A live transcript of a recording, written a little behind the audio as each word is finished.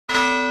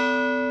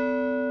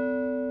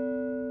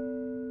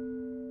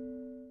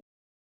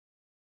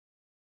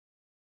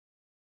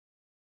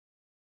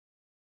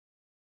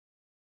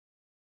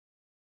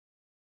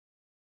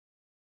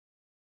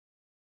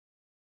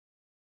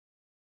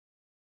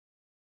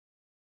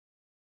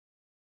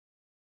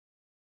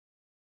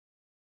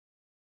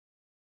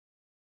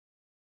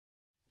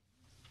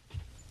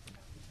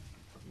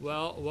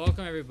Well,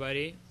 welcome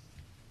everybody.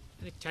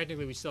 I think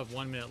technically we still have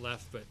 1 minute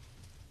left, but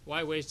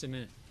why waste a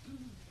minute?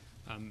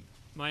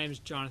 My name is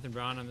Jonathan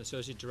Brown. I'm the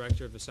Associate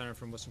Director of the Center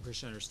for Muslim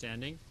Christian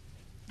Understanding.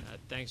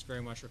 Thanks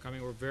very much for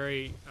coming.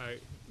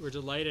 We're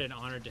delighted and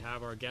honored to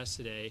have our guest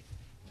today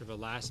give a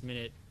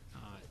last-minute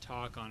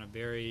talk on a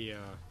very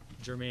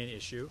germane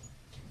issue.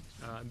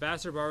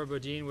 Ambassador Barbara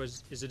Bodine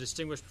is a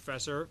distinguished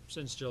professor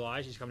since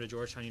July. She's come to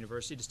Georgetown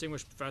University,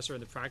 distinguished professor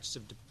in the practice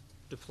of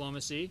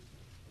diplomacy,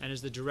 and is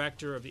the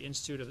director of the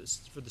Institute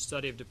for the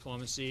Study of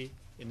Diplomacy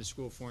in the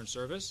School of Foreign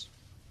Service.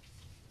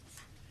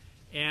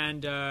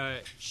 And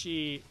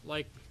she,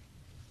 like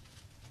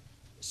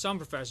some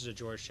professors at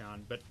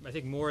Georgetown, but I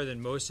think more than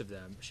most of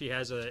them, she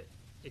has an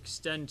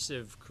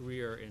extensive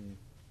career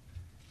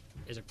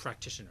as a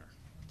practitioner.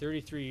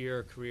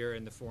 33-year career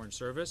in the Foreign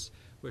Service,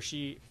 where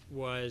she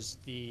was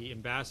the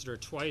ambassador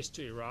twice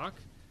to Iraq.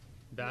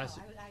 I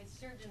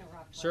served in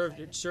Iraq.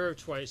 Served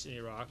twice in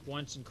Iraq,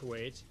 once in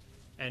Kuwait,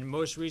 and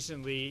most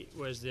recently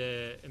was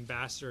the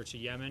ambassador to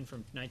Yemen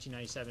from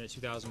 1997 to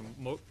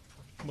 2000,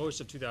 most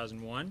of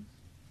 2001.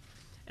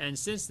 And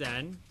since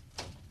then,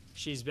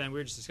 we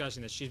were just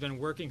discussing this, she's been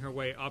working her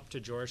way up to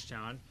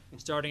Georgetown,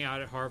 starting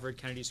out at Harvard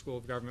Kennedy School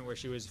of Government, where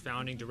she was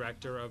founding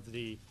director of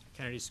the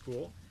Kennedy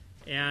School,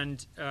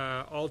 and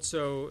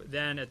also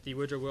then at the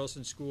Woodrow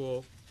Wilson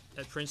School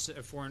at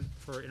Princeton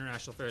for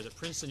International Affairs at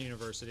Princeton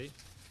University.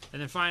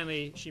 And then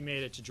finally, she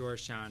made it to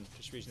Georgetown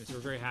just recently, so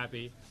we're very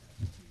happy.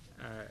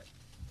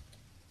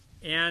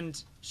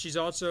 And she's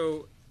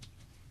also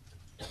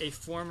a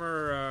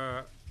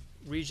former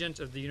regent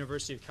of the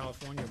University of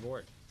California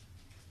Board,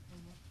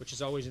 which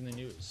is always in the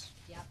news.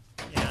 Yep.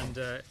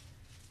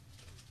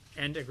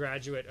 And a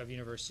graduate of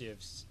University of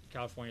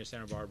California,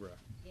 Santa Barbara.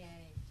 Yay.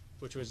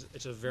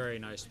 It's a very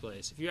nice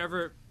place. If you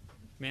ever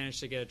manage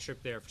to get a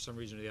trip there for some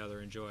reason or the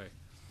other, enjoy.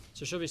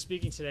 So she'll be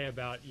speaking today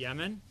about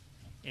Yemen,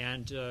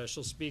 and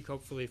she'll speak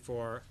hopefully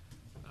for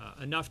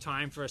enough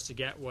time for us to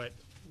get what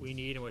we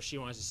need and what she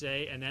wants to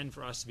say, and then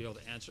for us to be able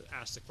to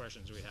ask the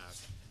questions we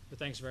have. But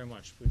thanks very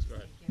much. Please go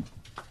ahead. Thank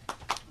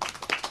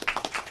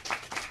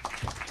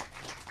you.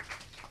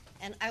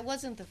 And I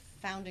wasn't the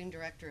founding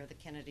director of the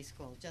Kennedy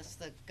School, just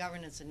the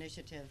governance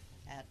initiative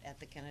at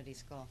the Kennedy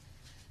School.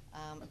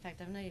 In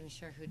fact, I'm not even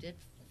sure who did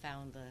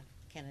found the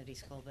Kennedy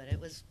School, but it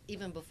was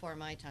even before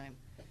my time.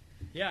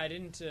 Yeah, I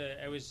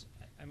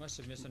must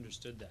have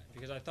misunderstood that,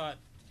 because I thought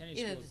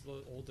Kennedy School was a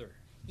little older.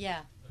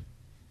 Yeah.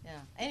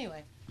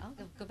 Anyway, I'll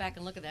go back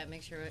and look at that,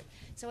 make sure.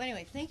 So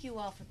anyway, thank you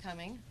all for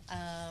coming.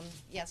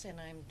 Yes, and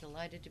I'm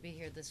delighted to be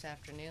here this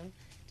afternoon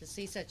to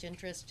see such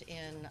interest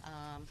in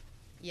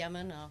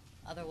Yemen,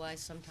 otherwise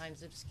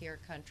sometimes obscure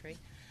country.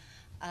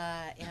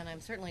 And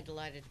I'm certainly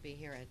delighted to be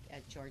here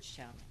at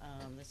Georgetown.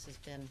 This has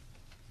been,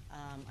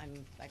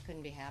 I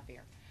couldn't be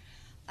happier.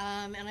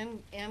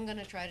 And I'm going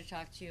to try to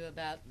talk to you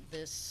about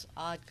this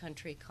odd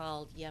country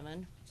called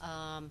Yemen.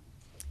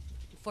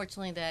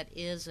 Fortunately, that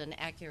is an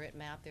accurate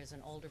map. There's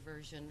an older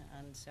version,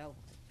 and so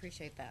I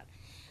appreciate that.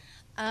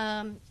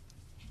 And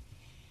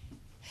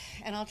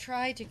I'll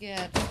try to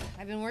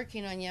I've been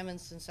working on Yemen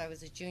since I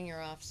was a junior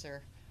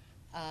officer,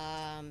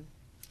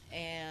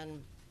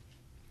 and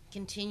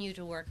continue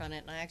to work on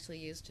it. And I actually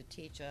used to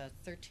teach a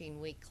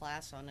 13-week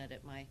class on it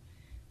at my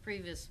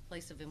previous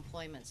place of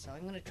employment. So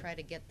I'm going to try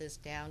to get this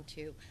down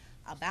to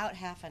about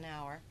half an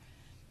hour,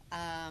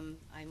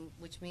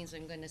 which means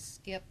I'm going to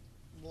skip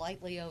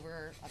lightly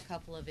over a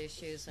couple of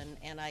issues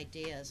and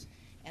ideas,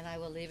 and I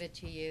will leave it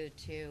to you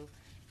to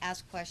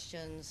ask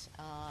questions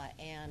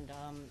and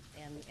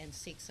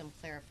seek some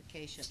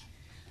clarification.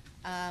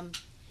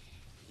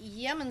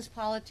 Yemen's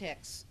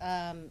politics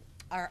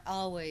are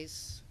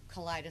always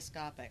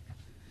kaleidoscopic.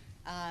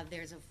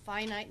 There's a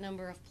finite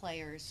number of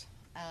players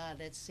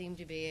that seem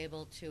to be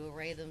able to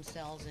array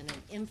themselves in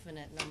an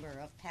infinite number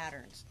of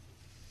patterns.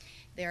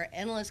 There are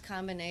endless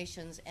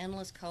combinations,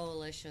 endless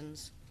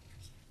coalitions.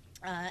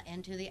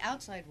 And to the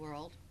outside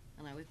world,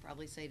 and I would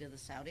probably say to the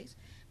Saudis,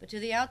 but to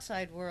the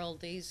outside world,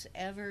 these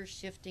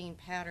ever-shifting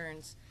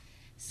patterns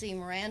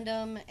seem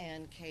random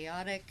and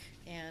chaotic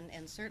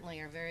and certainly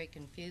are very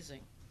confusing.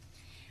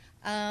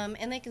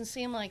 And they can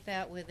seem like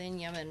that within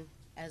Yemen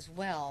as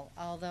well,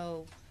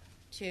 although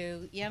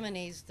to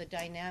Yemenis, the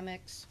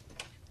dynamics,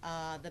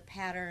 the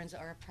patterns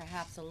are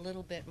perhaps a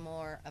little bit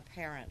more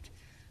apparent.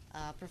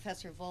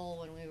 Professor Vole,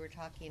 when we were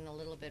talking a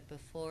little bit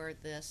before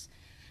this,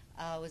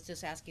 was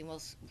just asking,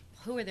 well,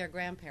 who are their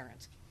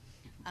grandparents?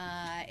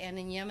 And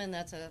in Yemen,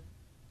 that's a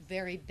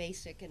very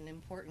basic and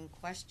important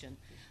question.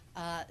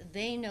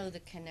 They know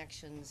the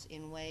connections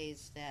in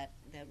ways that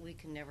we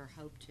can never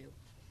hope to.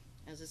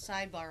 As a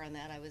sidebar on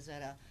that, I was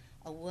at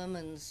the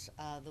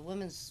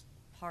women's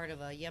part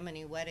of a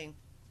Yemeni wedding.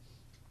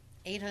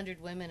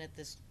 800 women at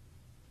this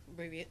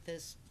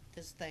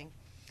thing.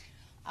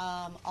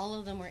 All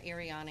of them were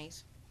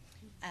Iranians.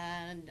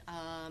 And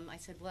I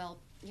said, well,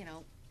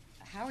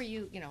 how are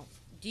you,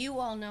 do you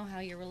all know how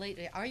you're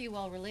related? Are you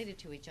all related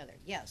to each other?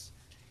 Yes.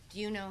 Do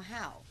you know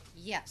how?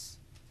 Yes.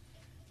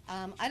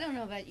 I don't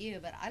know about you,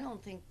 but I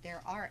don't think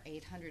there are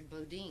 800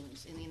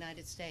 Bodines in the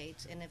United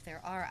States, and if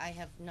there are, I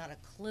have not a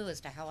clue as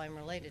to how I'm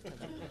related to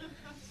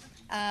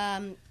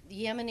them.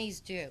 The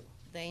Yemenis do.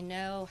 They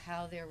know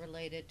how they're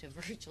related to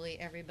virtually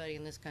everybody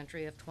in this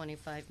country of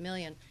 25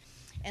 million,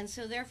 and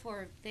so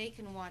therefore they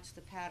can watch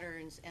the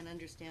patterns and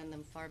understand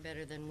them far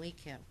better than we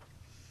can.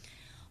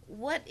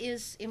 What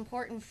is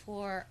important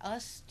for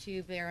us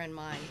to bear in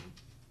mind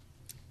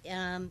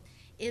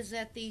is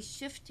that these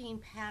shifting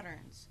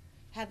patterns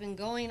have been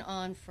going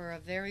on for a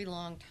very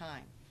long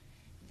time.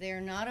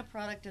 They're not a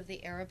product of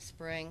the Arab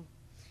Spring.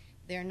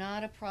 They're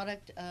not a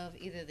product of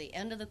either the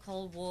end of the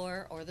Cold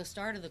War or the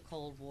start of the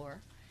Cold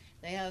War.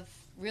 They have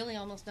really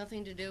almost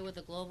nothing to do with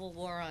the global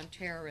war on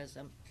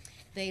terrorism.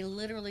 They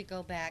literally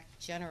go back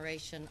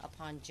generation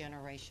upon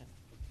generation.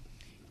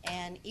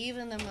 And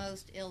even the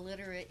most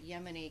illiterate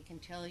Yemeni can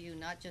tell you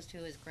not just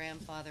who his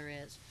grandfather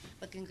is,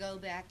 but can go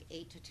back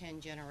 8 to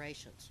 10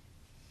 generations.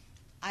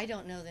 I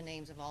don't know the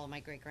names of all of my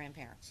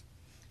great-grandparents.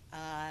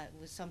 It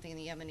was something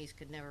the Yemenis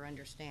could never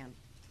understand.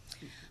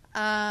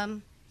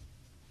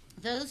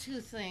 Those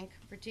who think,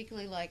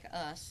 particularly like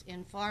us,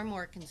 in far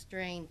more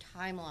constrained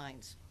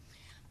timelines,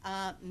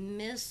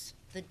 miss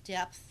the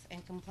depth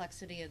and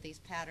complexity of these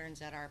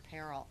patterns at our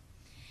peril.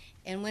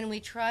 And when we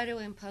try to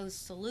impose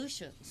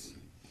solutions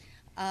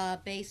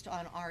based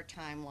on our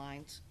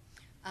timelines,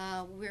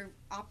 we're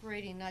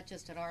operating not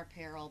just at our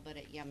peril, but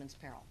at Yemen's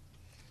peril.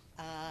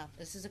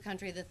 This is a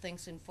country that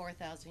thinks in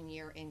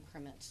 4,000-year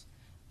increments.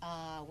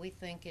 We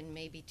think in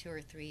maybe 2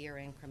 or 3 year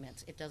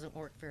increments. It doesn't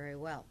work very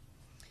well.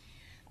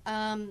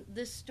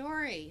 The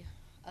story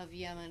of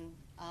Yemen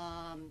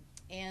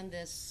and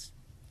this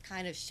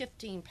kind of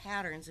shifting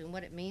patterns and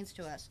what it means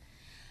to us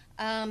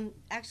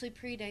actually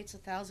predates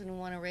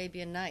 1001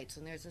 Arabian Nights,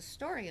 and there's a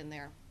story in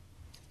there,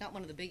 not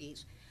one of the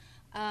biggies,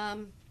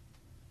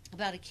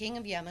 about a king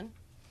of Yemen,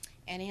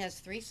 and he has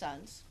 3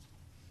 sons,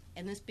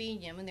 and this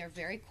being Yemen, they're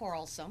very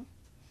quarrelsome.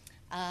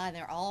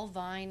 They're all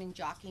vying and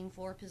jockeying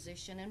for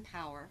position and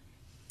power.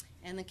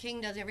 And the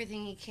king does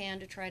everything he can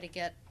to try to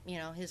get,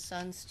 his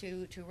sons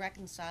to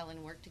reconcile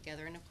and work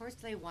together. And of course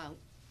they won't.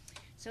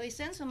 So he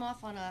sends them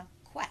off on a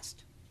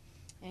quest.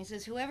 And he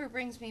says, whoever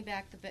brings me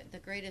back the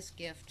greatest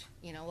gift,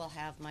 will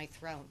have my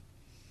throne.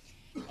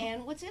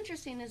 And what's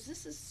interesting is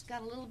this has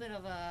got a little bit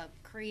of a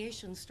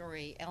creation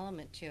story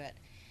element to it.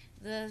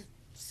 The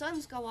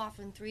sons go off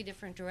in 3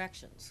 different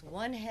directions.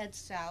 One heads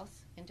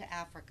south into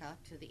Africa,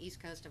 to the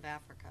east coast of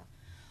Africa.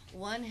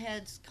 One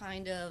heads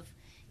kind of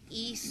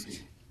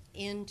east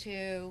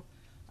into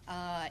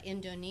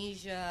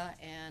Indonesia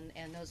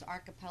and those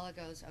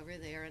archipelagos over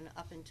there and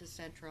up into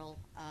Central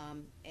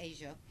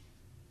Asia.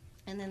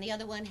 And then the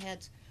other one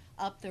heads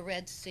up the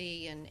Red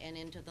Sea and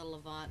into the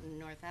Levant and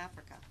North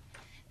Africa.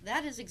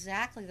 That is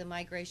exactly the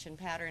migration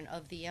pattern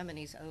of the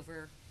Yemenis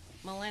over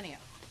millennia.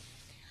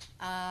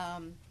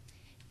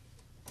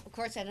 Of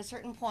course, at a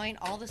certain point,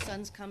 all the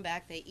sons come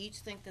back. They each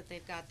think that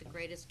they've got the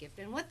greatest gift.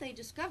 And what they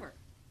discover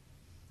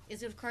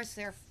is, of course,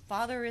 their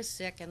father is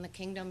sick and the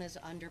kingdom is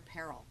under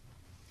peril.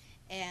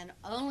 And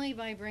only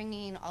by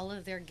bringing all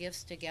of their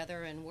gifts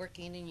together and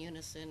working in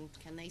unison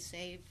can they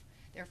save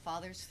their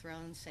father's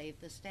throne, save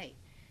the state.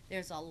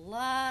 There's a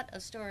lot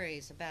of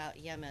stories about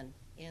Yemen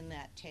in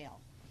that tale.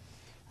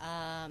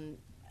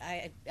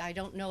 I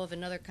don't know of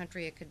another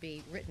country it could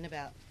be written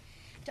about.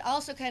 To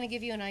also kind of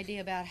give you an idea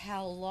about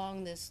how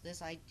long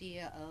this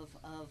idea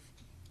of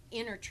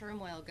inner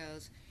turmoil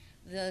goes,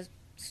 the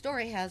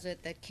story has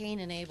it that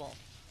Cain and Abel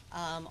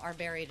are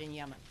buried in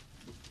Yemen.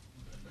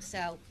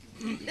 So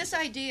this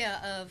idea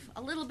of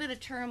a little bit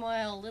of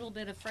turmoil, a little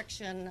bit of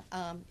friction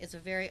is a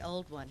very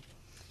old one.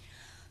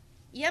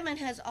 Yemen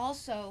has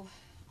also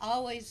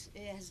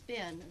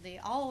been the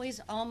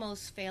always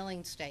almost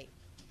failing state.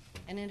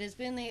 And it has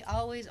been the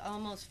always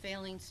almost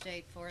failing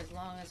state for as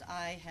long as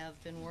I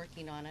have been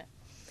working on it.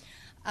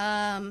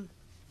 At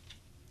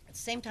the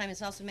same time,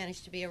 it's also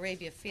managed to be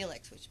Arabia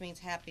Felix, which means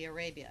happy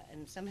Arabia,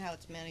 and somehow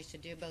it's managed to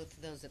do both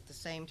of those at the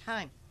same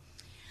time.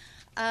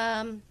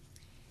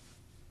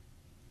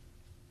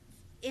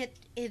 It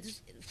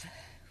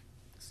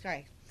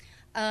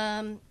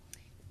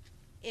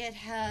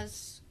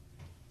has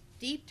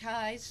deep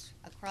ties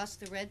across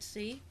the Red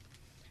Sea,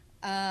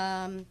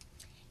 and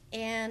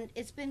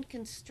it's been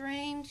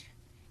constrained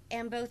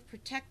and both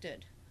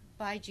protected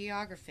by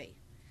geography.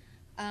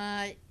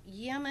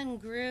 Yemen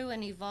grew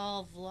and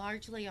evolved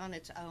largely on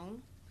its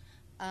own,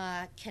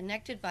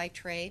 connected by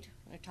trade.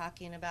 We're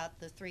talking about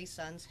the 3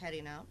 sons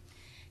heading out.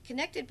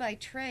 Connected by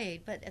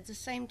trade, but at the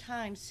same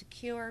time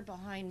secure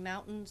behind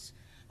mountains,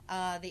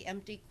 the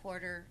empty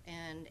quarter,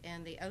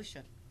 and the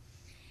ocean.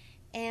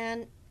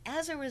 And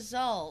as a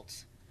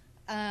result,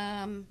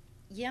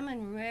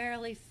 Yemen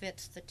rarely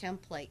fits the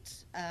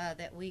templates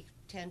that we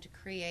tend to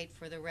create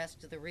for the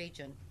rest of the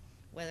region,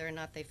 whether or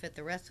not they fit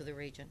the rest of the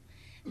region.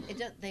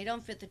 They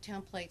don't fit the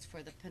templates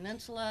for the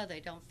peninsula. They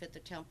don't fit the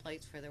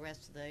templates for the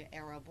rest of the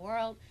Arab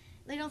world.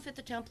 They don't fit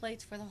the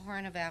templates for the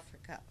Horn of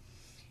Africa.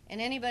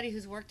 And anybody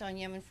who's worked on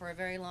Yemen for a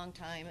very long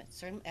time,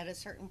 at a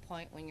certain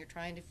point when you're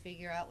trying to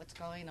figure out what's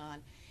going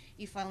on,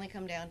 you finally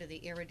come down to the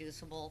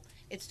irreducible,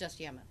 it's just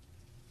Yemen.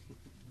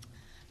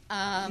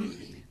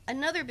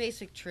 Another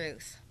basic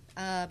truth,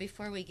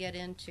 before we get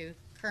into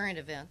current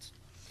events,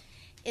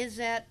 is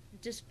that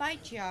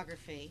despite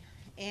geography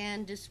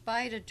and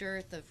despite a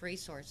dearth of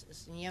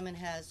resources, and Yemen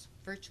has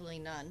virtually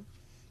none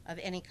of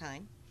any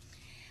kind,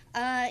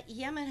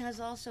 Yemen has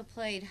also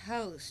played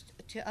host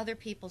to other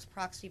people's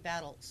proxy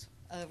battles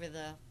over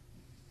the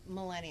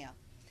millennia.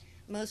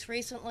 Most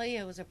recently,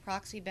 it was a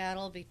proxy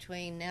battle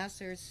between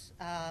Nasser's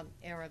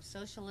Arab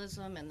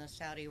socialism and the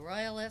Saudi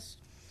royalists.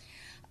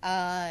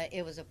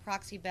 It was a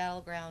proxy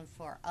battleground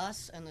for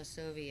us and the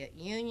Soviet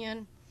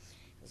Union.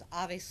 It was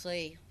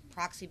obviously a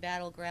proxy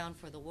battleground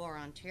for the war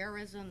on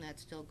terrorism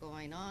that's still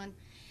going on.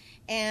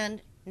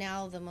 And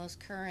now the most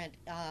current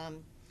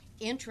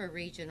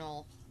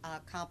intra-regional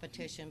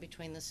competition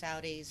between the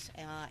Saudis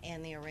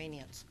and the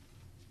Iranians.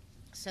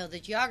 So the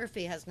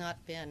geography has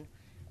not been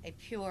a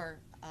pure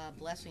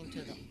blessing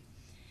to them.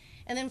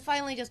 And then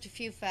finally, just a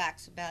few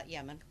facts about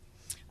Yemen.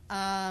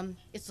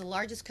 It's the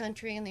largest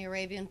country in the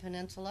Arabian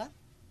Peninsula.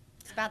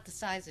 It's about the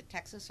size of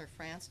Texas or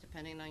France,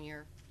 depending on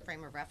your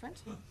frame of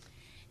reference.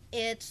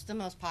 It's the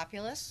most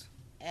populous,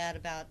 at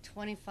about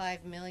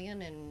 25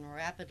 million and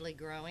rapidly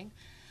growing.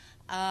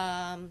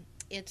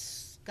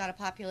 It's got a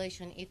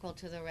population equal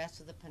to the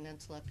rest of the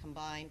peninsula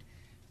combined,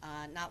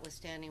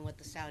 notwithstanding what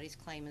the Saudis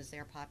claim is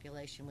their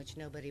population, which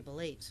nobody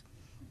believes.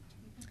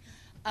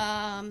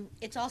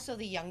 It's also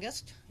the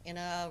youngest in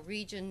a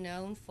region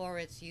known for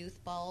its youth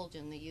bulge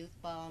and the youth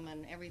bomb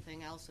and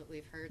everything else that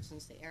we've heard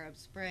since the Arab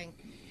Spring.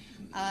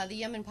 The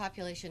Yemen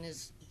population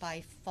is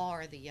by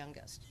far the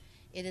youngest.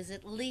 It is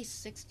at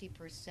least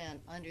 60%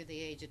 under the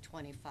age of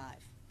 25,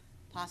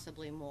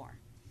 possibly more.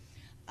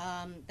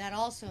 That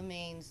also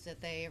means that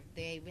they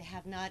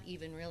have not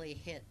even really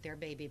hit their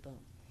baby boom.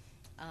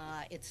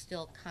 It's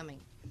still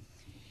coming.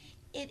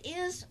 It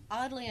is,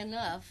 oddly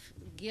enough,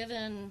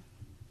 given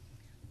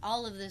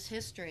all of this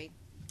history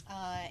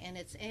and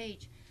its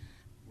age,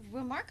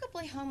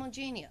 remarkably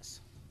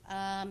homogeneous.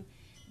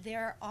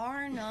 There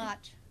are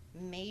not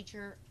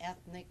major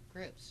ethnic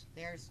groups.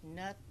 There's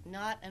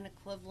not an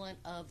equivalent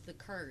of the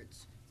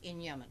Kurds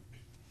in Yemen.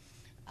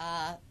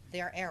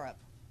 They're Arab.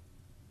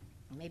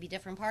 Maybe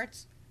different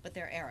parts, but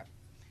they're Arab.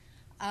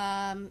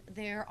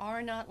 There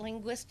are not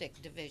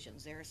linguistic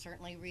divisions. There are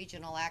certainly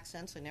regional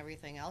accents and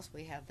everything else.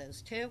 We have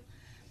those too.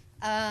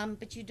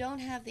 But you don't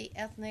have the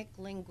ethnic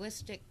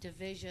linguistic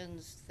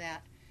divisions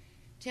that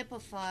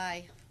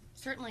typify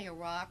certainly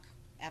Iraq,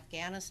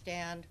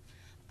 Afghanistan,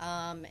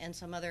 and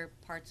some other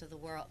parts of the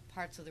world,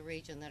 parts of the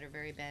region that are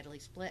very badly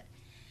split.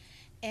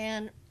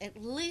 And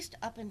at least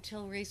up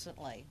until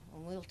recently,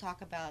 and we'll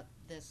talk about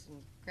this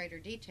in greater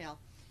detail,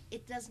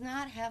 it does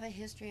not have a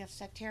history of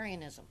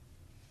sectarianism.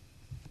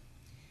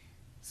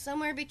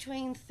 Somewhere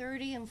between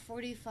 30 and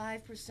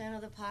 45%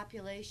 of the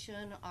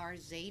population are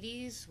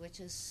Zaydis, which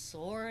is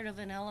sort of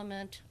an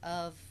element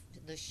of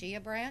the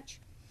Shia branch.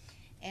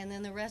 And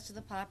then the rest of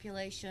the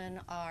population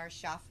are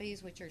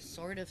Shafis, which are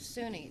sort of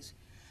Sunnis.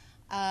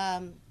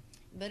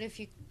 But if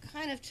you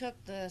kind of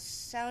took the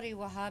Saudi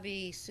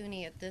Wahhabi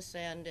Sunni at this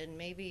end and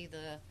maybe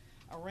the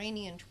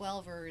Iranian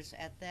Twelvers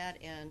at that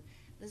end,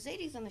 the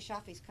Zaydis and the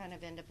Shafis kind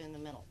of end up in the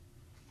middle.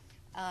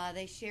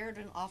 They shared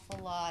an awful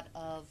lot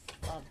of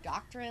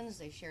doctrines.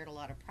 They shared a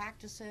lot of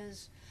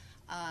practices.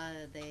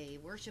 They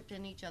worshipped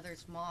in each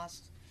other's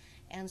mosques.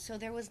 And so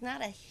there was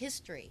not a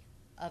history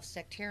of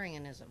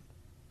sectarianism.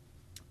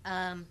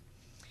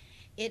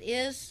 It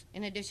is,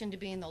 in addition to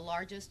being the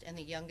largest and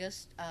the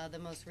youngest, the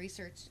most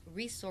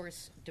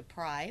resource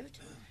deprived.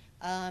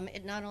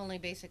 It not only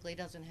basically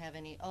doesn't have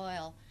any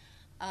oil.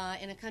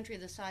 In a country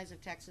the size of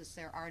Texas,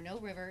 there are no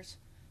rivers,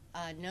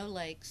 no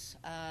lakes,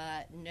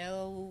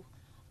 no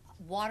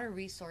water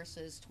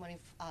resources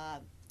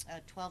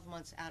 12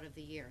 months out of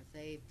the year.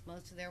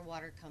 Most of their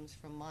water comes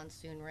from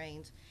monsoon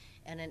rains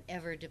and an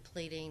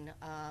ever-depleting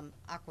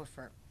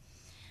aquifer.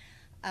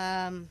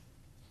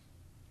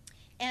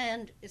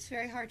 And it's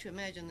very hard to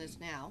imagine this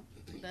now,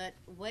 but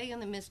way in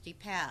the misty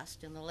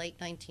past, in the late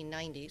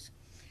 1990s,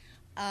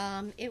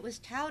 it was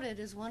touted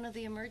as one of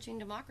the emerging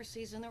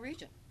democracies in the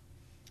region.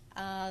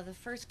 The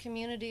first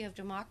Community of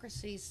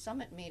Democracies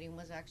summit meeting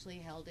was actually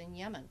held in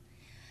Yemen.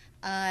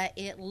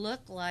 It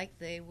looked like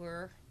they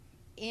were,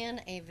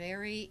 in a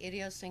very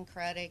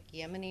idiosyncratic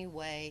Yemeni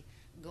way,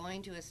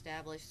 going to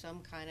establish some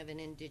kind of an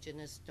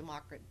indigenous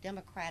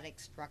democratic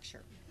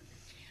structure.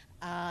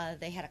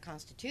 They had a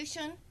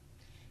constitution.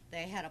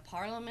 They had a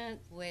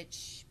parliament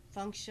which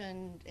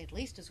functioned at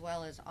least as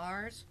well as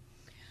ours,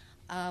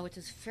 which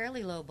is a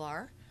fairly low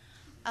bar.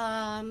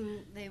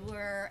 They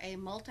were a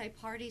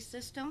multi-party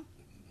system.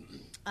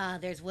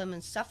 There's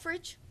women's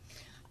suffrage,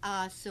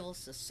 civil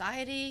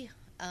society,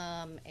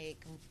 a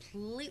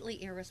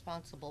completely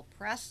irresponsible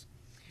press.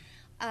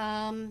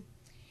 And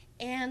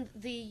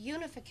the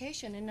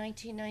unification in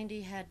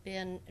 1990 had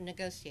been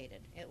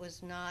negotiated. It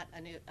was not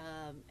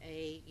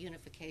a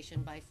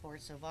unification by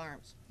force of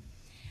arms.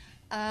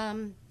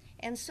 And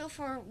so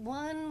for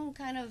one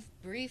kind of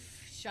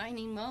brief,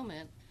 shining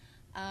moment,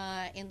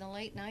 in the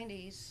late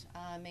 90s,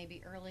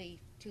 maybe early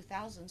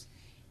 2000s,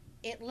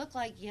 it looked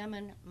like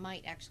Yemen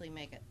might actually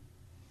make it.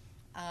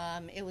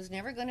 It was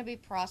never going to be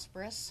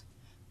prosperous.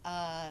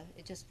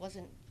 It just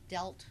wasn't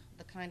dealt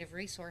the kind of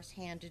resource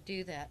hand to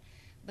do that.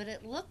 But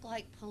it looked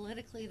like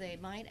politically they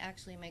might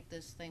actually make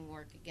this thing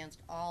work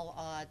against all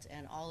odds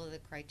and all of the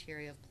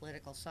criteria of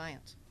political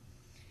science.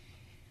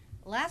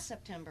 Last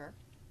September,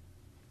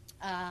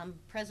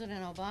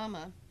 President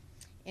Obama,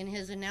 in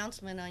his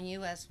announcement on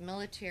U.S.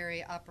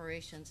 military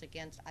operations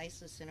against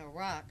ISIS in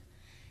Iraq,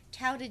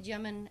 touted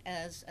Yemen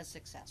as a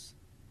success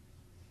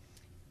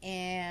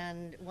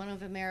and one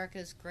of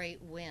America's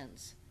great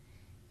wins.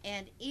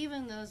 And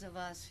even those of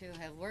us who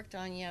have worked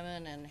on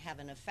Yemen and have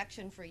an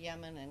affection for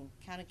Yemen and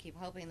kind of keep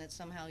hoping that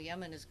somehow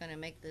Yemen is going to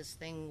make this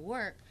thing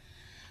work,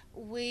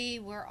 we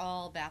were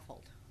all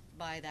baffled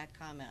by that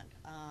comment,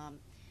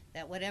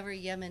 that whatever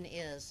Yemen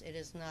is, it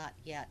is not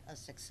yet a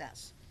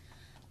success.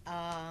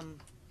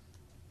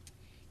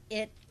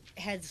 It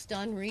has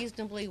done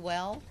reasonably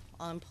well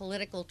on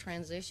political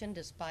transition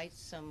despite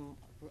some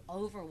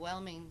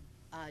overwhelming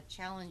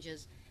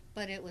challenges,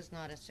 but it was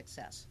not a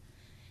success.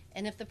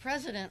 And if the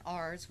president,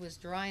 ours, was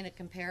drawing a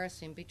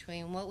comparison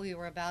between what we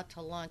were about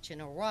to launch in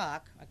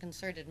Iraq, a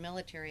concerted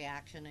military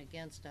action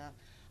against a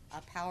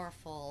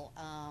powerful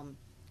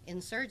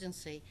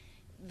insurgency,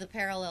 the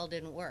parallel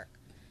didn't work.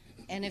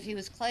 And if he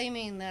was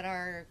claiming that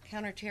our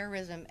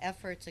counterterrorism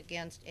efforts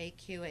against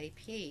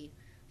AQAP,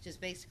 which is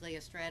basically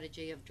a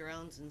strategy of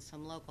drones and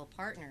some local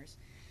partners,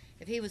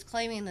 if he was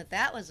claiming that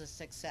that was a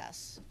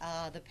success,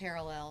 the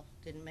parallel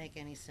didn't make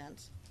any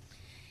sense.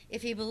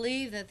 If he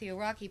believed that the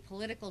Iraqi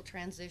political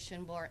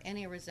transition bore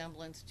any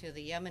resemblance to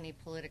the Yemeni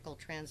political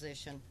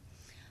transition,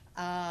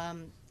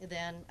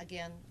 then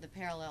again, the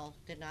parallel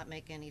did not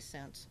make any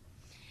sense.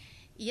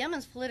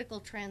 Yemen's political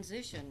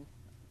transition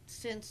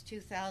since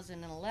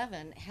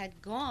 2011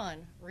 had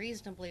gone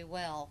reasonably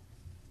well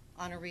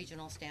on a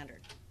regional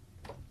standard.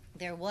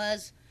 There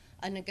was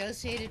a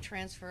negotiated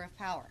transfer of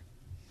power.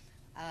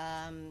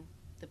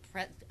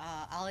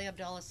 Ali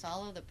Abdullah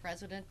Saleh, the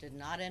president, did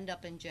not end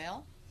up in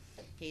jail.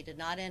 He did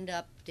not end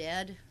up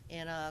dead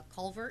in a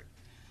culvert.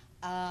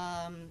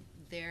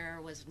 There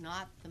was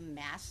not the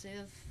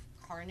massive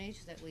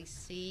carnage that we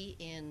see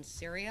in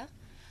Syria.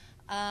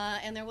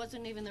 And there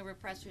wasn't even the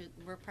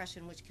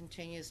repression which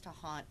continues to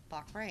haunt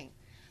Bahrain.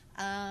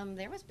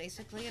 There was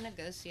basically a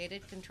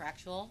negotiated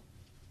contractual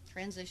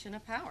transition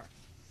of power.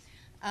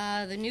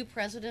 The new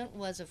president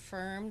was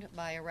affirmed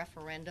by a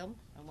referendum.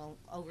 I won't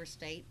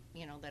overstate,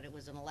 that it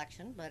was an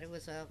election, but it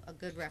was a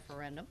good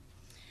referendum.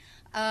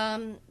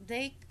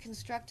 They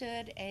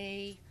constructed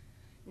a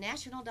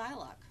national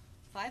dialogue,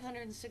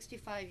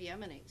 565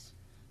 Yemenis,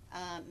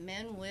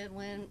 men,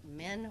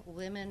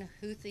 women,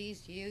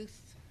 Houthis,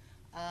 youth,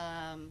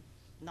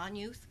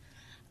 non-youth,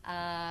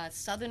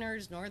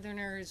 Southerners,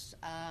 Northerners.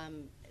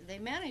 They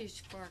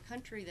managed, for a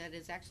country that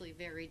is actually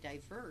very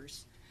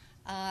diverse,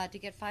 to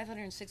get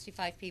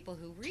 565 people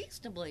who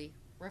reasonably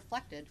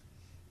reflected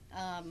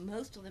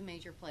most of the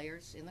major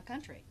players in the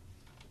country.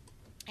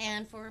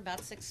 And for about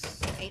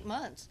 6-8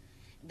 months,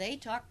 they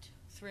talked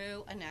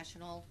through a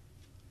national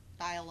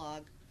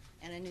dialogue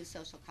and a new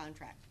social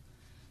contract.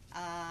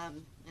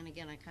 And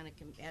again,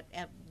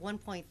 at one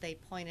point they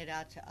pointed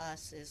out to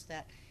us is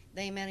that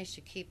they managed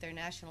to keep their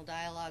national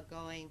dialogue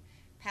going,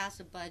 pass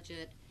a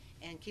budget,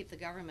 and keep the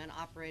government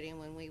operating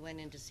when we went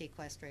into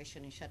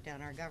sequestration and shut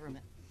down our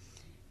government.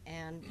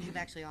 And have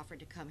actually offered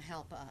to come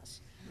help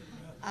us.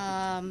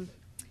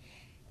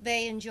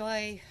 They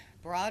enjoy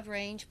broad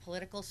range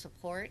political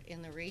support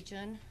in the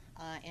region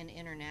and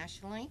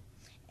internationally,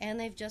 and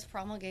they've just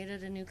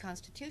promulgated a new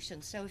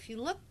constitution. So if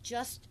you look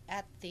just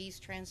at these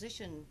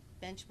transition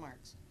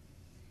benchmarks,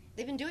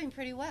 they've been doing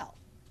pretty well.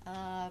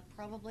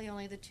 Probably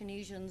only the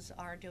Tunisians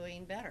are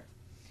doing better.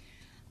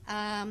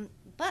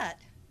 But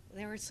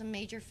there were some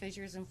major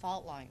fissures and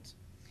fault lines.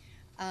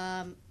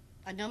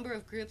 A number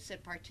of groups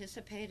that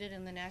participated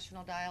in the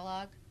national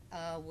dialogue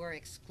were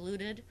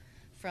excluded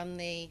from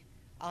the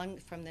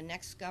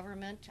next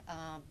government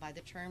by the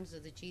terms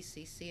of the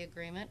GCC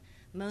agreement,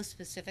 most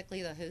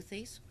specifically the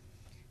Houthis.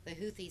 The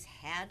Houthis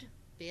had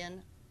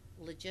been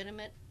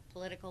legitimate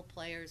political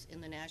players in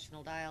the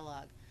national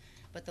dialogue,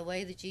 but the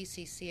way the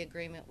GCC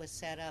agreement was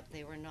set up,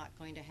 they were not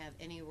going to have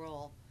any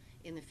role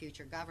in the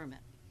future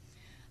government.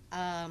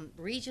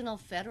 Regional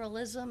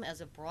federalism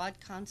as a broad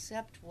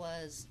concept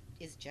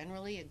is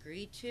generally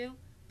agreed to,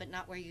 but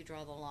not where you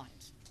draw the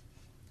lines.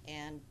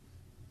 And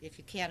if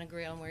you can't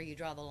agree on where you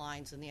draw the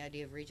lines, then the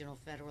idea of regional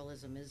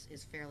federalism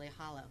is fairly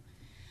hollow.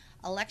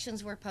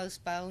 Elections were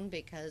postponed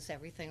because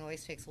everything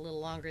always takes a little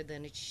longer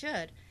than it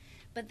should,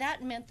 but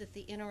that meant that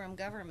the interim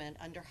government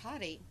under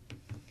Hadi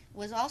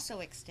was also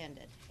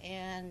extended,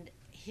 and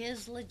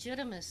his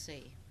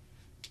legitimacy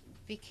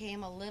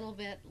became a little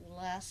bit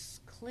less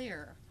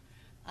clear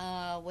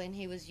when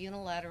he was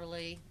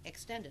unilaterally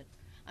extended.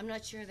 I'm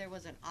not sure there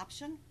was an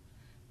option,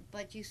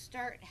 but you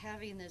start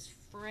having this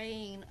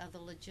fraying of the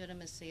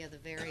legitimacy of the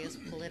various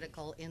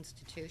political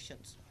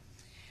institutions.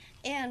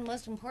 And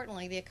most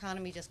importantly, the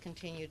economy just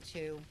continued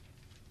to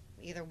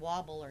either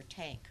wobble or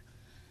tank.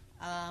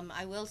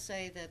 I will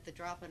say that the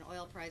drop in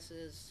oil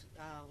prices,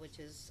 which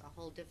is a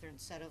whole different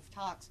set of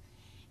talks,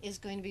 is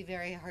going to be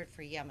very hard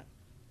for Yemen.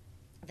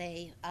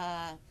 They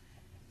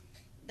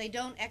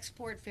don't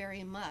export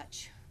very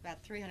much,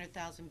 about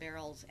 300,000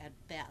 barrels at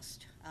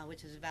best,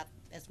 which is about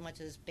as much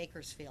as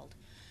Bakersfield.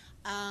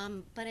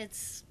 But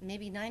it's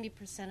maybe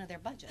 90% of their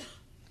budget.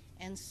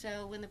 And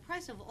so when the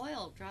price of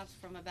oil drops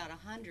from about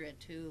 100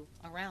 to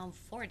around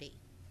 40,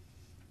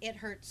 it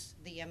hurts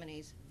the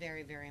Yemenis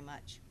very, very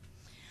much.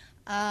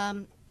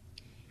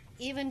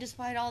 Even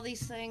despite all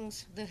these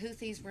things, the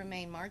Houthis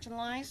remain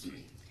marginalized.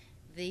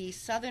 The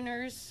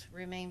Southerners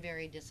remain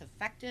very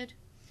disaffected,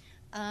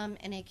 and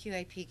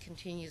AQAP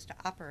continues to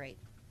operate.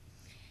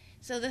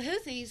 So the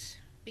Houthis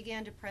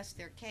began to press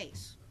their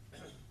case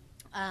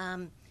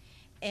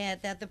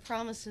and that the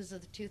promises of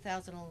the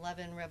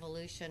 2011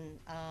 revolution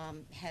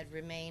had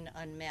remained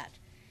unmet.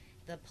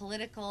 The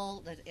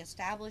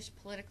established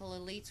political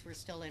elites were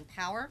still in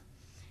power,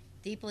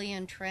 deeply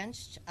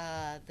entrenched.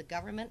 The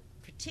government,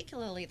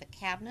 particularly the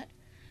cabinet,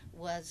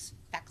 was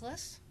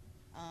feckless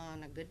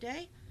on a good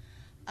day.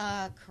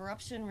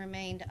 Corruption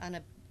remained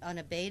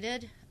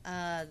unabated.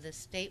 The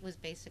state was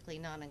basically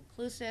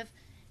non-inclusive,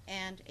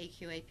 and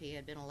AQAP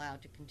had been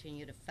allowed to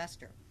continue to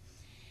fester.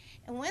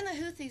 And when the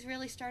Houthis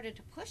really started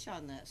to push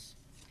on this,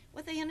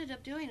 what they ended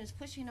up doing is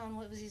pushing on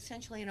what was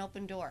essentially an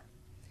open door,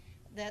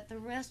 that the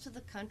rest of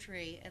the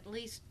country, at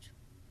least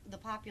the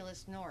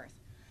populous north,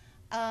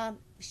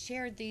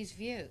 shared these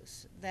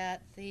views,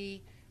 that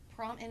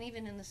and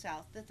even in the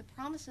south, that the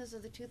promises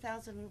of the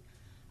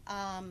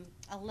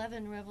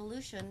 2011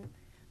 revolution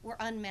were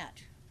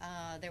unmet.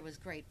 There was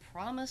great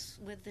promise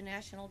with the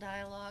national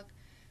dialogue.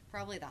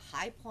 Probably the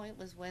high point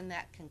was when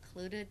that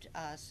concluded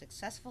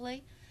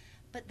successfully,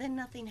 but then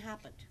nothing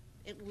happened.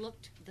 It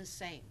looked the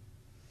same,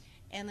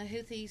 and the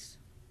Houthis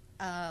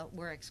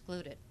were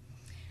excluded.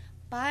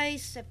 By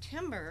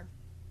September,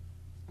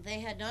 they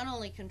had not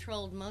only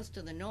controlled most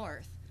of the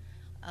north,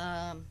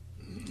 and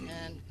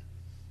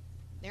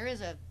there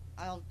is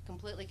I'll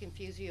completely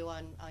confuse you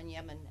on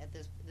Yemen at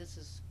this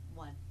is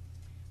one.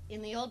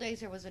 In the old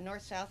days, there was a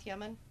north-south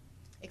Yemen,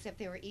 except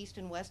they were east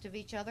and west of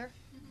each other.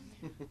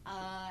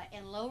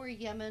 And Lower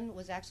Yemen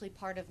was actually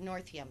part of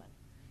North Yemen.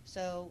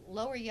 So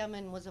Lower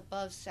Yemen was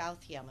above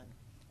South Yemen,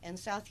 and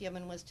South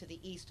Yemen was to the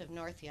east of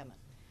North Yemen.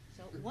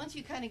 So once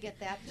you kind of get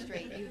that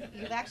straight,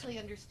 you've actually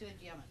understood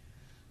Yemen.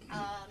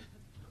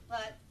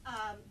 But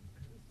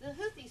the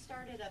Houthis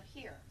started up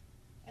here,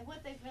 and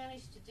what they've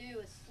managed to do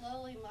is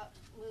slowly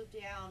move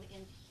down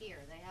into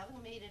here. They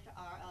haven't made it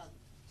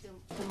to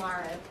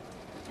Marib,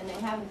 and they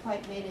haven't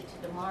quite made it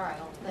to Damar, I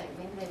don't think.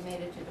 Maybe they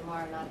made it to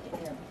Damar, not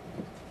to Ib.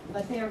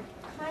 But they're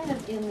kind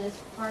of in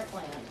this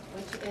heartland,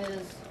 which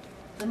is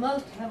the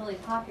most heavily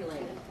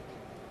populated,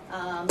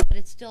 but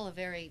it's still a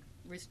very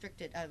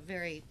restricted, a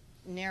very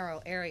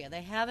narrow area.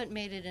 They haven't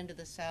made it into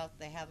the south.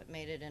 They haven't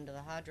made it into the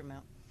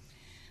Hadramaut.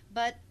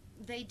 But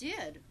they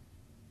did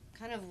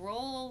kind of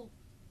roll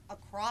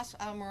across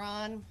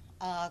Amran,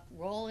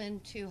 roll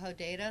into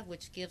Hodeidah,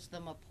 which gives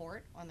them a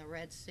port on the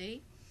Red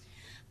Sea.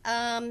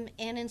 And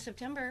in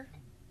September,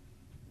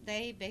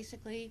 they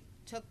basically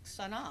took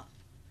Sana'a.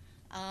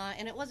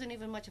 And it wasn't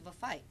even much of a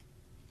fight.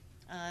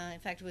 In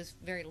fact, it was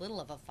very little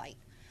of a fight.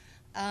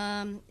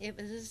 It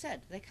was, as I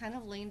said, they kind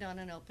of leaned on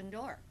an open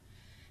door.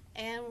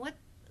 And a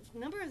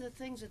number of the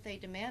things that they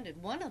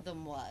demanded, one of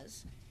them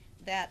was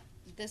that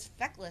this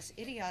feckless,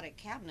 idiotic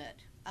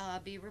cabinet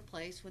be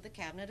replaced with a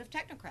cabinet of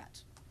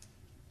technocrats.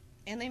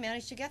 And they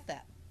managed to get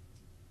that.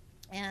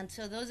 And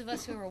so those of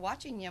us who are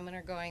watching Yemen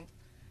are going,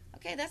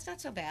 okay, that's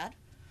not so bad.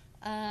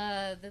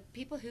 The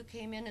people who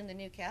came in the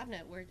new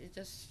cabinet were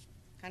just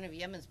kind of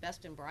Yemen's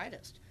best and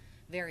brightest.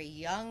 Very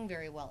young,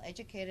 very well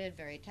educated,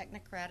 very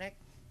technocratic.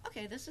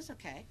 Okay, this is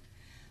okay.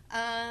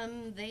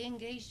 They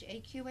engaged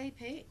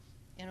AQAP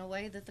in a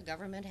way that the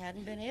government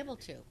hadn't been able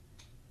to.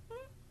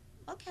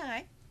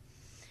 Okay.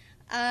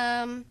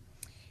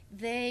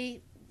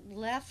 They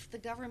left the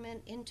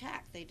government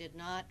intact. They did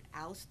not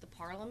oust the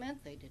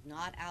parliament. They did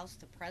not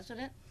oust the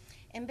president.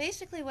 And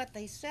basically what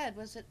they said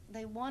was that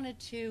they wanted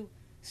to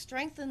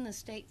strengthen the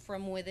state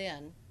from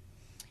within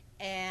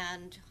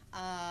and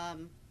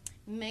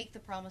make the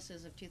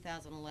promises of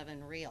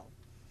 2011 real.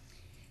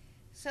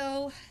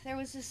 So there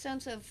was this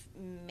sense of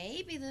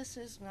maybe this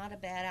is not a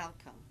bad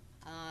outcome.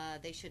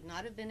 They should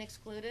not have been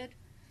excluded.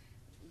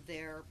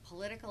 Their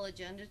political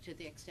agenda, to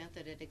the extent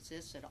that it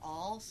exists at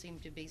all,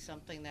 seemed to be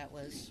something that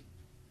was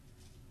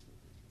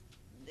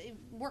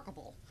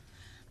workable.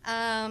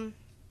 There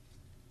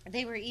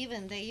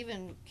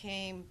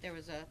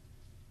was a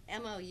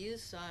MOU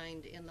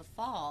signed in the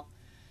fall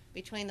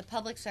between the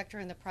public sector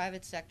and the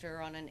private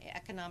sector on an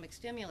economic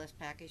stimulus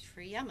package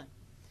for Yemen.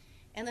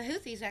 And the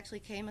Houthis actually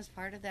came as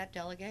part of that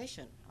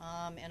delegation,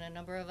 and a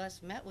number of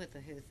us met with the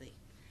Houthi.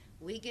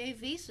 We gave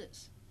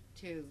visas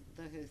to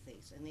the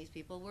Houthis, and these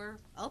people were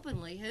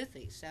openly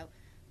Houthis, so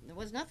there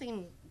was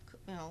nothing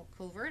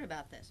covert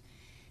about this.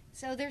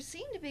 So there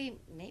seemed to be,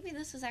 maybe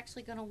this is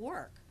actually going to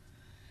work.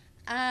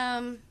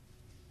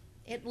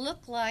 It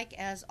looked like,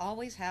 as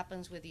always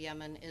happens with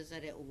Yemen, is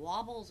that it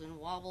wobbles and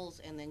wobbles,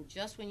 and then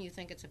just when you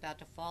think it's about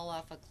to fall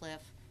off a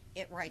cliff,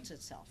 it rights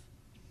itself.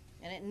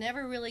 And it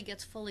never really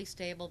gets fully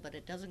stable, but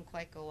it doesn't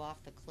quite go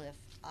off the cliff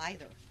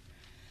either.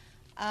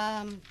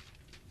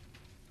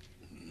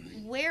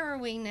 Where are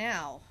we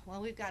now?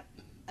 Well, we've got,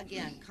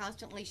 again,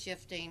 constantly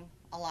shifting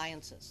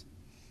alliances.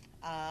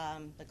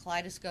 The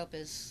kaleidoscope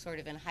is sort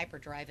of in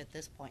hyperdrive at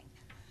this point.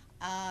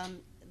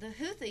 The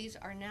Houthis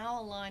are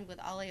now aligned with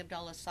Ali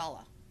Abdullah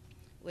Saleh,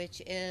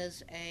 which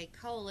is a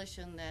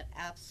coalition that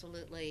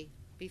absolutely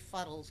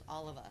befuddles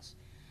all of us.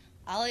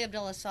 Ali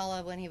Abdullah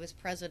Saleh, when he was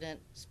president,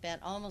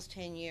 spent almost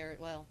 10 years,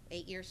 well,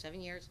 8 years,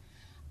 7 years,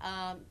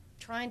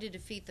 trying to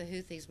defeat the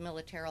Houthis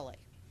militarily.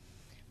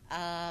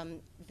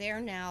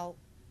 They're now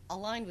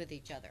aligned with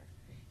each other.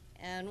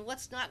 And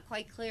what's not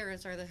quite clear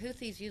is, are the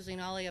Houthis using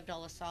Ali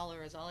Abdullah Saleh,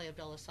 or is Ali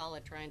Abdullah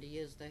Saleh trying to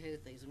use the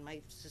Houthis? And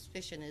my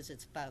suspicion is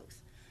it's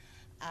both.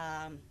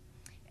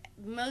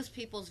 Most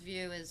people's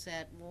view is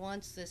that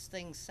once this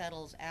thing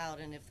settles out,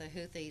 and if the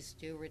Houthis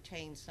do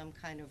retain some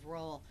kind of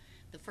role,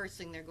 the first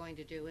thing they're going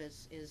to do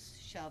is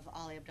shove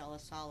Ali Abdullah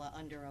Saleh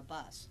under a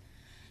bus.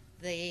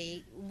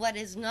 What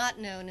is not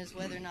known is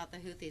whether or not the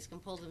Houthis can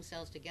pull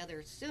themselves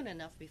together soon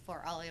enough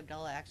before Ali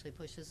Abdullah actually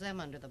pushes them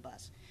under the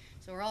bus.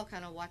 So we're all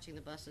kind of watching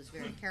the buses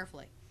very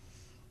carefully.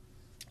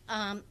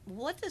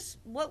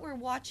 What we're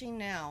watching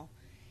now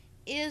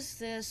is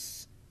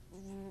this,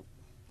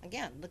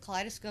 again, the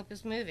kaleidoscope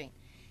is moving.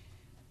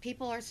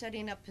 People are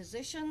setting up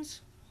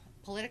positions,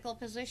 political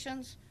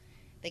positions.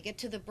 They get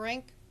to the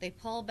brink, they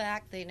pull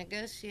back, they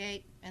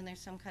negotiate, and there's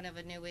some kind of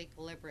a new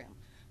equilibrium.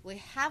 We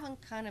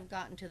haven't kind of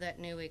gotten to that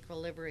new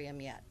equilibrium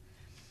yet.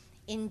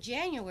 In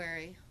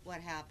January,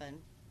 what happened,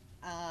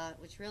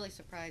 which really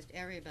surprised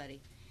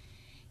everybody,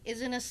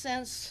 is in a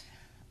sense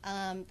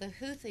the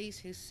Houthis,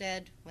 who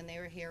said when they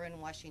were here in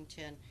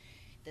Washington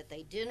that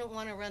they didn't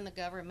want to run the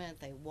government,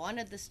 they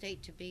wanted the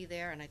state to be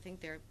there, and I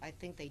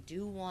think they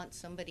do want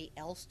somebody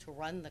else to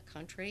run the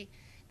country.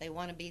 They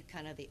want to be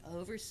kind of the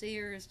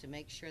overseers to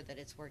make sure that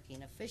it's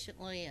working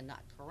efficiently and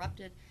not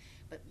corrupted.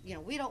 But, you know,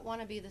 we don't want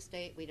to be the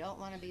state. We don't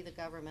want to be the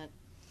government.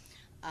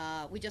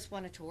 We just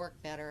want it to work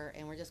better,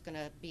 and we're just going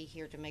to be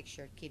here to make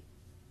sure to keep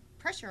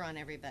pressure on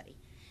everybody.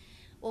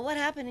 Well, what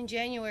happened in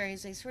January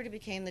is they sort of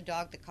became the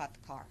dog that caught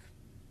the car.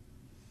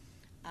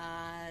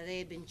 They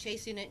had been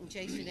chasing it and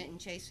chasing it and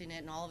chasing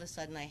it, and all of a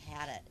sudden they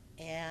had it.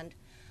 And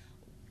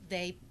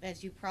they,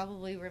 as you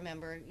probably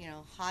remember, you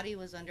know, Hadi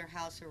was under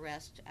house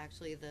arrest.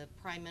 Actually, the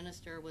prime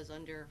minister was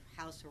under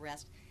house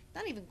arrest.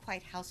 Not even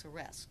quite house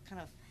arrest,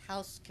 kind of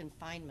house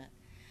confinement.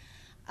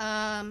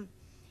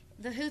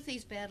 The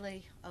Houthis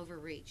badly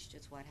overreached,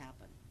 is what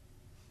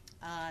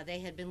happened. They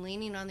had been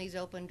leaning on these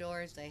open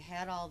doors. They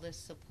had all this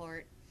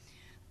support.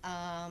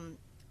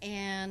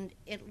 And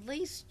at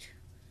least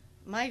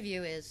my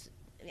view is,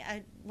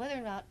 whether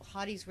or not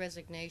Hadi's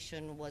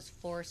resignation was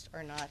forced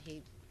or not,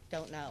 he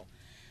don't know.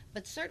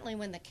 But certainly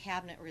when the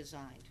cabinet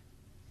resigned,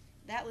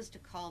 that was to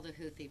call the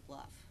Houthi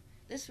bluff.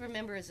 This,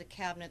 remember, is a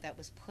cabinet that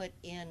was put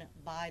in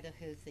by the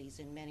Houthis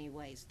in many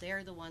ways.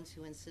 They're the ones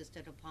who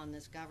insisted upon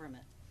this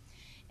government.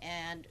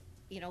 And,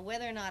 you know,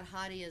 whether or not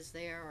Hadi is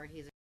there or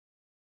he's a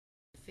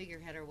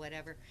figurehead or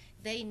whatever,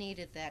 they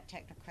needed that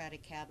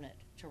technocratic cabinet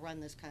to run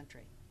this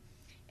country.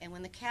 And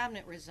when the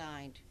cabinet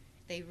resigned,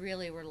 they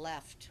really were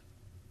left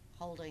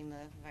holding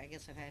the, I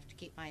guess if I have to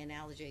keep my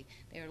analogy,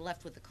 they were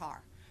left with the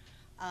car.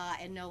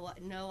 And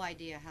no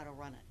idea how to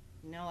run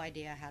it, no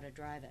idea how to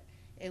drive it.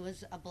 It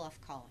was a bluff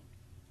calling.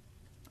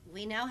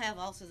 We now have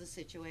also the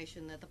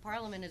situation that the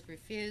parliament has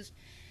refused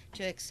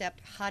to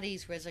accept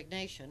Hadi's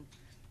resignation,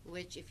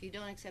 which, if you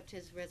don't accept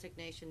his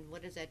resignation,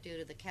 what does that do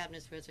to the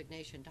cabinet's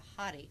resignation to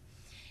Hadi?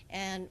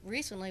 And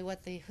recently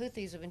what the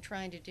Houthis have been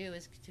trying to do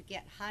is to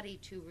get Hadi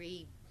to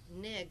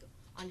renege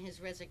on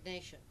his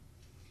resignation.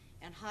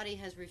 And Hadi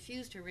has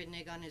refused to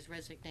renege on his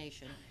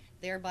resignation,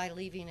 thereby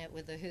leaving it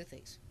with the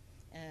Houthis.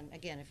 And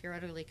again, if you're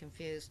utterly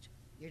confused,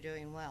 you're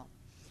doing well.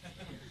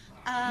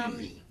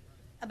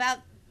 About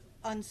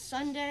on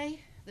Sunday,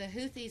 the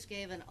Houthis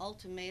gave an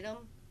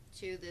ultimatum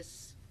to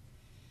this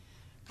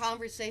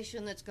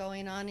conversation that's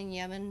going on in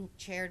Yemen,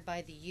 chaired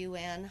by the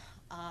UN,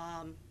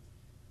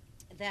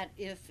 that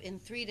if in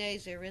 3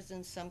 days there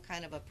isn't some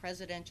kind of a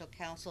presidential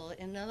council,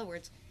 in other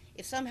words,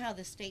 if somehow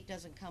the state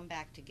doesn't come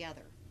back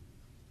together,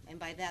 and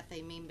by that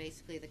they mean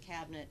basically the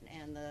cabinet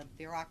and the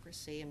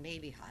bureaucracy and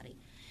maybe Hadi,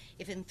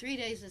 if in 3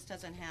 days this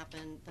doesn't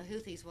happen, the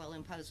Houthis will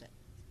impose it.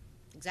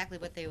 Exactly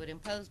what they would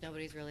impose,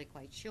 nobody's really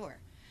quite sure.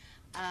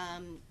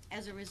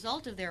 As a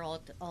result of their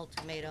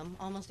ultimatum,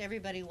 almost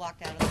everybody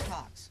walked out of the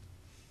talks.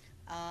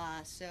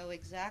 So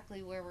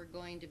exactly where we're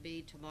going to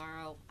be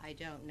tomorrow, I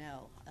don't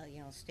know.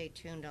 Stay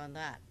tuned on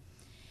that.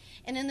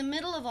 And in the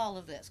middle of all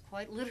of this,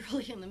 quite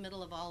literally in the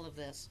middle of all of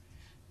this,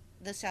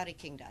 the Saudi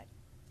king died.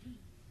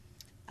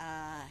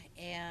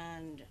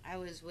 And I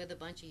was with a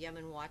bunch of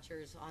Yemen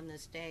watchers on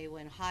this day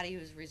when Hadi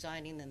was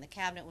resigning, then the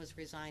cabinet was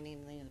resigning,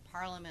 and then the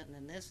parliament, and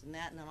then this and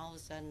that, and then all of a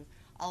sudden,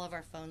 all of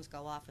our phones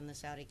go off and the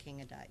Saudi king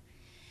had died.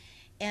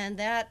 And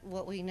that,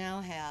 what we now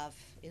have,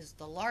 is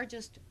the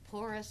largest,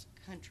 poorest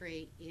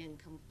country in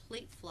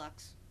complete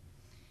flux,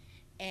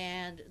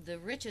 and the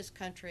richest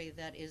country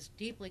that is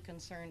deeply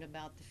concerned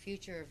about the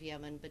future of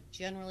Yemen, but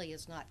generally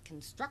is not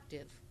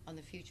constructive on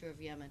the future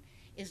of Yemen,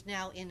 is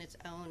now in its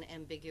own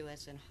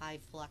ambiguous and high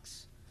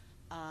flux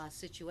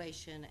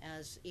situation,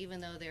 as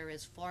even though there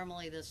is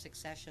formally the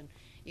succession,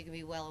 you can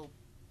be well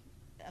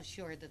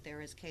assured that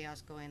there is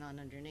chaos going on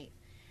underneath.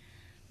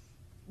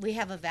 We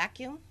have a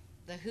vacuum.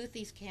 The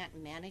Houthis can't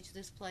manage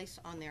this place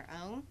on their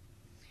own.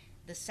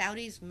 The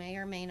Saudis may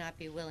or may not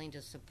be willing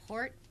to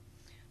support.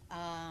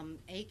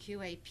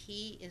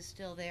 AQAP is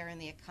still there and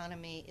the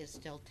economy is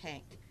still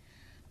tanked.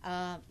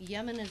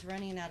 Yemen is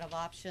running out of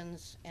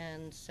options,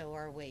 and so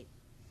are we.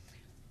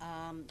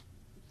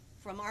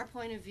 From our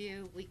point of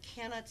view, we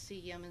cannot see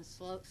Yemen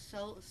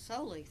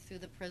solely through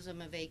the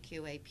prism of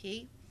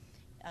AQAP.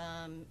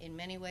 In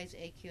many ways,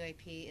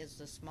 AQAP is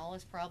the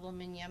smallest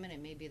problem in Yemen.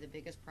 It may be the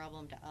biggest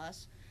problem to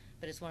us,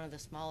 but it's one of the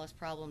smallest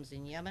problems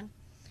in Yemen.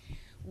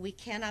 We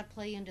cannot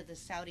play into the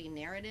Saudi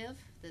narrative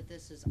that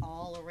this is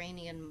all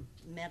Iranian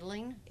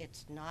meddling.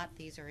 It's not.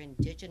 These are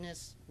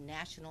indigenous,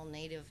 national,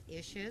 native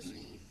issues.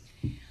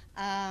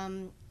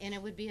 And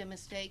it would be a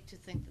mistake to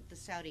think that the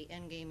Saudi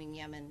endgame in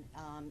Yemen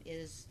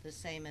is the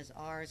same as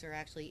ours, or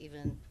actually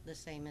even the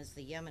same as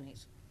the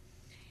Yemenis.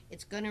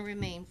 It's going to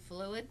remain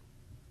fluid.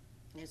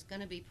 There's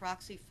going to be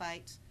proxy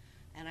fights.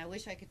 And I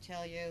wish I could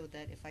tell you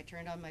that if I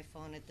turned on my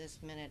phone at this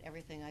minute,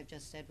 everything I've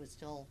just said would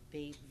still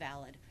be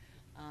valid,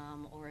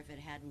 or if it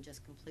hadn't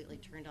just completely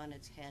turned on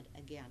its head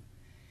again.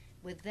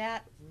 With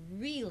that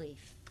really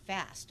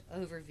fast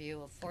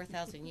overview of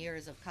 4,000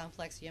 years of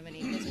complex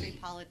Yemeni history,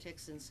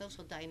 politics, and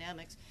social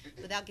dynamics,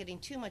 without getting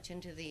too much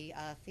into the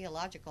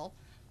theological,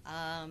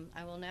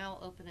 I will now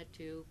open it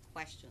to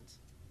questions.